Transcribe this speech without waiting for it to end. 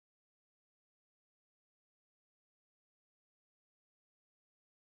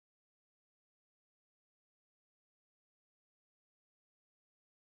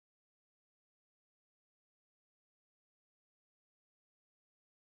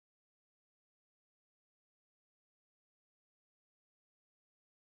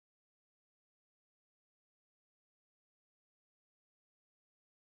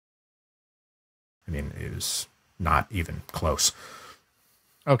I mean, it is not even close.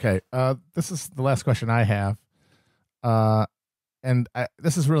 Okay. This is the last question I have.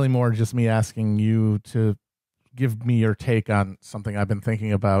 This is really more just me asking you to give me your take on something I've been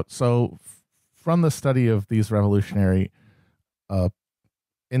thinking about. So from the study of these revolutionary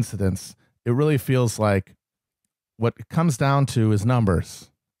incidents, it really feels like what it comes down to is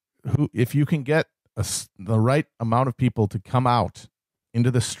numbers. If you can get the right amount of people to come out into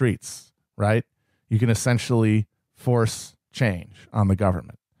the streets, right, you can essentially force change on the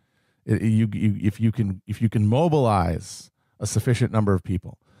government. If you can mobilize a sufficient number of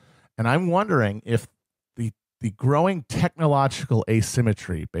people, and I'm wondering if the growing technological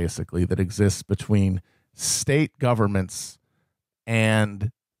asymmetry, basically, that exists between state governments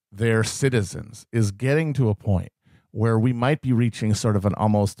and their citizens is getting to a point where we might be reaching sort of an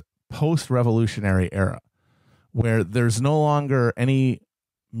almost post-revolutionary era, where there's no longer any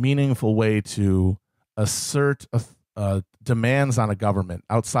meaningful way to assert demands on a government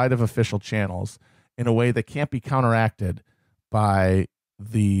outside of official channels in a way that can't be counteracted by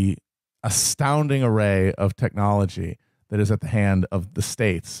the astounding array of technology that is at the hand of the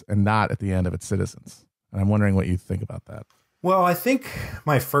states and not at the hand of its citizens. And I'm wondering what you think about that. Well, I think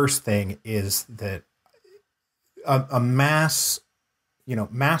my first thing is that a mass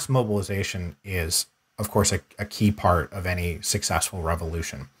mobilization is, of course, a key part of any successful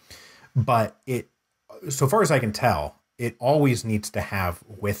revolution. But so far as I can tell, it always needs to have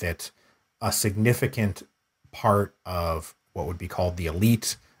with it a significant part of what would be called the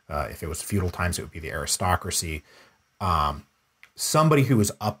elite. If it was feudal times, it would be the aristocracy. Somebody who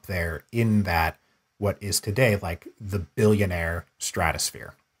is up there in that, what is today like the billionaire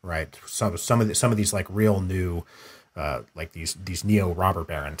stratosphere, right? So some of these like real new, like these neo robber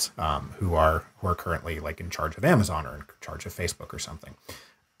barons, who are currently like in charge of Amazon or in charge of Facebook or something.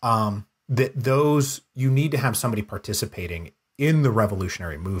 Those, you need to have somebody participating in the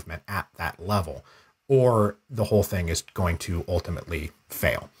revolutionary movement at that level, or the whole thing is going to ultimately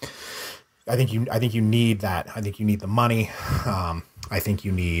fail. I think you need that. I think you need the money. I think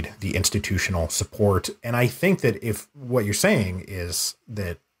you need the institutional support. And I think that if what you're saying is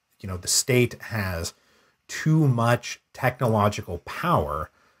that, the state has too much technological power,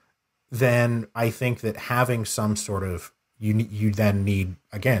 then I think that having some sort of, you then need,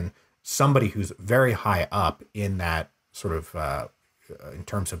 again, somebody who's very high up in that sort of, in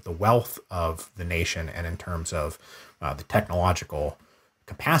terms of the wealth of the nation and in terms of the technological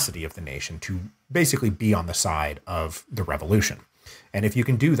capacity of the nation to basically be on the side of the revolution. And if you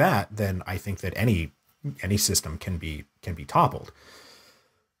can do that, then I think that any system can be toppled.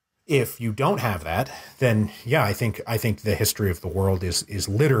 If you don't have that, then yeah, I think the history of the world is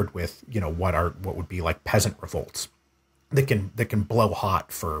littered with, what would be like peasant revolts that can blow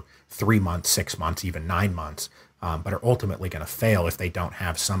hot for 3 months, 6 months, even 9 months. But are ultimately going to fail if they don't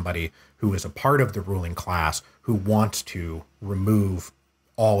have somebody who is a part of the ruling class who wants to remove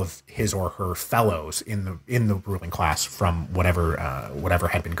all of his or her fellows in the ruling class from whatever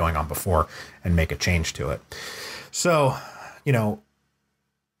had been going on before and make a change to it. So,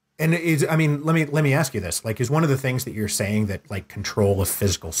 and let me ask you this: like, is one of the things that you're saying that like control of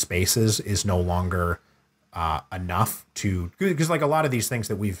physical spaces is no longer enough to, because like a lot of these things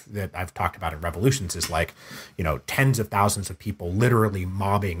that I've talked about in revolutions is like, tens of thousands of people literally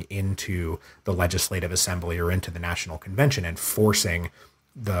mobbing into the legislative assembly or into the national convention and forcing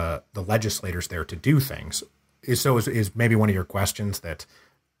the legislators there to do things. Is maybe one of your questions that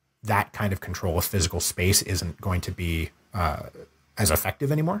kind of control of physical space isn't going to be as effective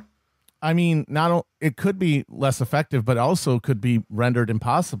anymore? I mean, it could be less effective, but also could be rendered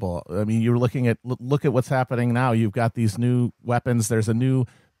impossible. I mean, you're look at what's happening now. You've got these new weapons. There's a new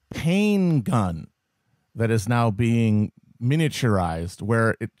pain gun that is now being miniaturized,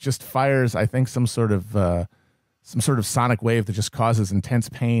 where it just fires, I think, some sort of sonic wave that just causes intense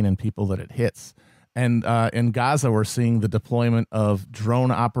pain in people that it hits. And in Gaza, we're seeing the deployment of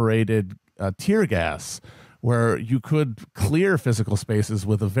drone-operated tear gas, where you could clear physical spaces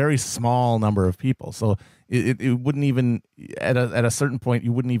with a very small number of people. So it wouldn't even, at a certain point,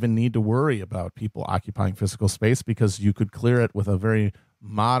 you wouldn't even need to worry about people occupying physical space, because you could clear it with a very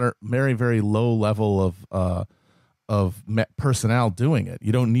very, very low level of personnel doing it.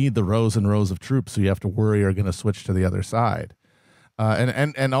 You don't need the rows and rows of troops who you have to worry are going to switch to the other side.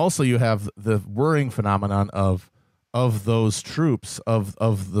 And also you have the worrying phenomenon of those troops, of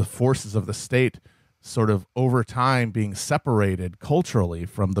the forces of the state, sort of over time being separated culturally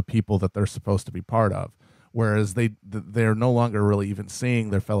from the people that they're supposed to be part of, whereas they're no longer really even seeing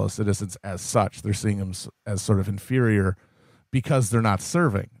their fellow citizens as such. They're seeing them as sort of inferior because they're not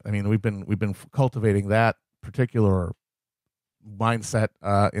serving. I mean, we've been cultivating that particular mindset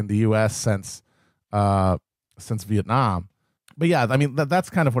in the U.S. since Vietnam. But yeah, I mean, that's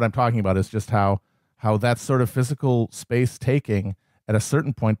kind of what I'm talking about, is just how that sort of physical space taking at a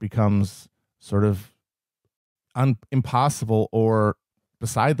certain point becomes sort of impossible or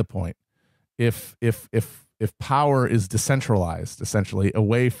beside the point. If power is decentralized, essentially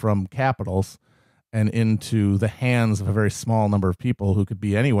away from capitals and into the hands of a very small number of people who could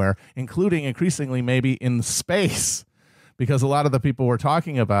be anywhere, including increasingly maybe in space, because a lot of the people we're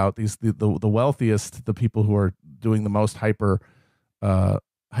talking about, the wealthiest, the people who are doing the most hyper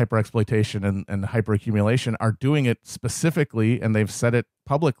exploitation and hyper accumulation, are doing it specifically, and they've said it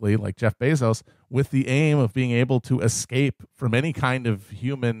publicly, like Jeff Bezos, with the aim of being able to escape from any kind of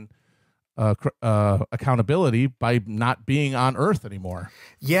human accountability by not being on Earth anymore.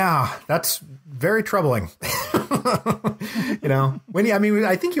 Yeah, that's very troubling. I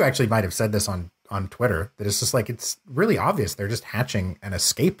think you actually might have said this on Twitter, that it's just like, it's really obvious they're just hatching an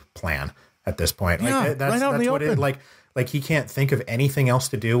escape plan at this point. Yeah, like that's what it like he can't think of anything else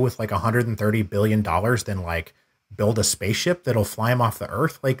to do with like $130 billion than like build a spaceship that'll fly him off the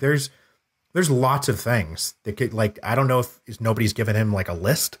Earth. Like there's lots of things that could, like, I don't know if nobody's given him like a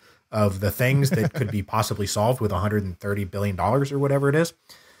list of the things that could be possibly solved with $130 billion or whatever it is.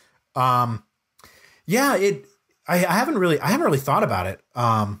 I haven't really thought about it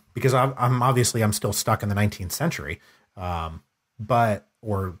because I'm still stuck in the 19th century,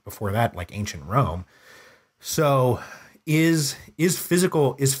 or before that, like ancient Rome. So is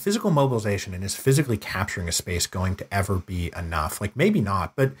physical mobilization and is physically capturing a space going to ever be enough? Like maybe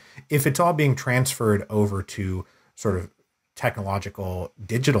not, but if it's all being transferred over to sort of technological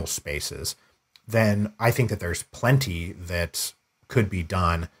digital spaces, then I think that there's plenty that could be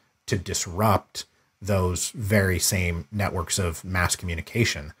done to disrupt those very same networks of mass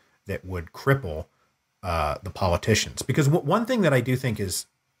communication that would cripple the politicians. Because one thing that I do think is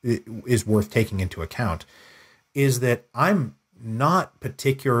worth taking into account is that I'm not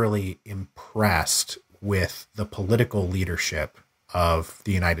particularly impressed with the political leadership of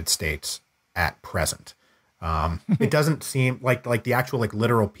the United States at present. It doesn't seem like the actual like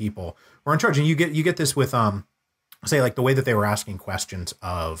literal people who are in charge. And you get this with say like the way that they were asking questions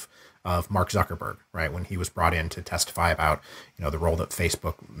of Mark Zuckerberg, right, when he was brought in to testify about the role that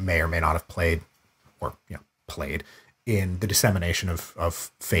Facebook may or may not have played in the dissemination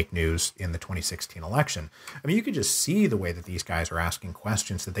of fake news in the 2016 election. I mean, you could just see the way that these guys are asking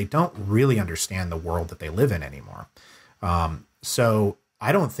questions that they don't really understand the world that they live in anymore. So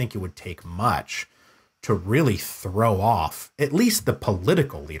I don't think it would take much to really throw off at least the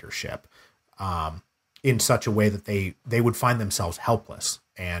political leadership in such a way that they would find themselves helpless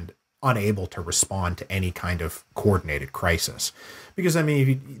and unable to respond to any kind of coordinated crisis. Because, I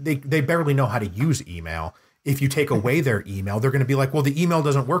mean, they barely know how to use email. If you take away their email, they're going to be like, well, the email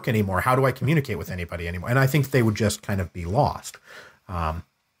doesn't work anymore. How do I communicate with anybody anymore? And I think they would just kind of be lost.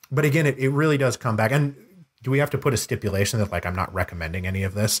 But again, it really does come back. And do we have to put a stipulation that like I'm not recommending any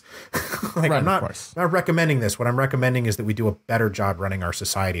of this? Like, right, I'm not recommending this. What I'm recommending is that we do a better job running our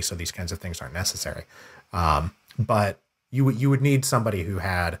society so these kinds of things aren't necessary. But you would need somebody who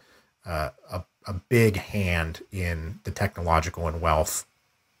had a big hand in the technological and wealth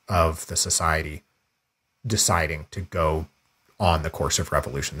of the society deciding to go on the course of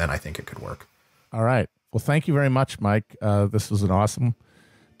revolution. Then I think it could work. All right. Well, thank you very much, Mike. This was an awesome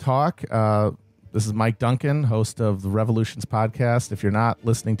talk. This is Mike Duncan, host of the Revolutions podcast. If you're not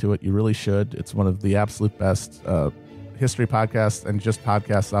listening to it, you really should. It's one of the absolute best history podcasts and just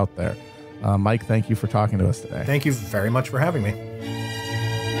podcasts out there. Mike, thank you for talking to us today. Thank you very much for having me.